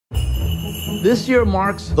This year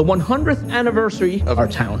marks the 100th anniversary of our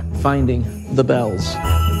town finding the bells.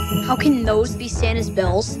 How can those be Santa's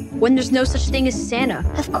bells when there's no such thing as Santa?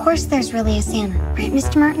 Of course there's really a Santa, right,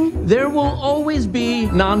 Mr. Martin? There will always be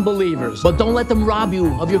non-believers, but don't let them rob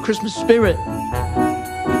you of your Christmas spirit.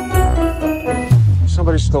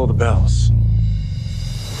 Somebody stole the bells.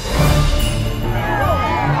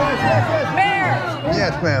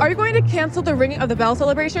 Yes, ma'am. Are you going to cancel the ringing of the bell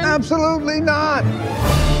celebration? Absolutely not.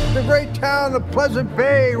 The great town of Pleasant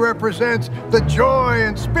Bay represents the joy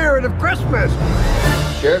and spirit of Christmas.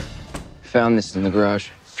 Sheriff, found this in the garage.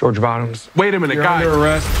 George Bottoms. Wait a minute, You're guy. under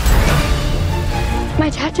arrest. My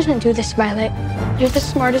dad didn't do this, Violet. You're the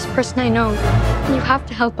smartest person I know. You have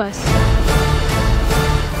to help us.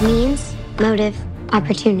 Means, motive,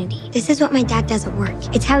 opportunity. This is what my dad does at work.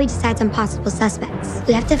 It's how he decides on possible suspects.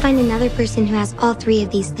 We have to find another person who has all three of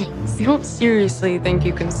these things. You don't seriously think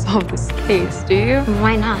you can solve this case, do you?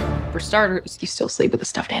 Why not? For starters, you still sleep with a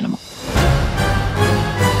stuffed animal.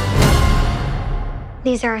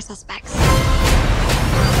 These are our suspects.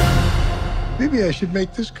 Maybe I should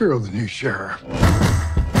make this girl the new sheriff.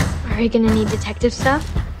 Are you gonna need detective stuff?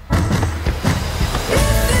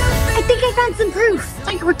 I think I found some proof. I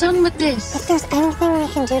think we're done with this. If there's anything we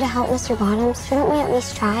can do to help Mr. Bottoms, shouldn't we at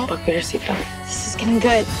least try? Look, better seatbelt. This is getting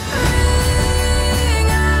good.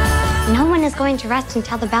 No one is going to rest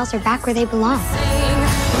until the bells are back where they belong.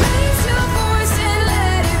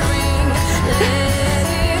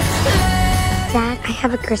 Dad, I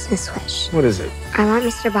have a Christmas wish. What is it? I want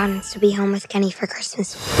Mr. Bottoms to be home with Kenny for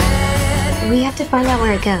Christmas. We have to find out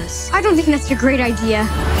where it goes. I don't think that's a great idea.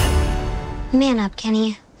 Man up,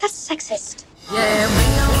 Kenny. That's sexist. Yeah,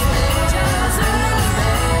 we know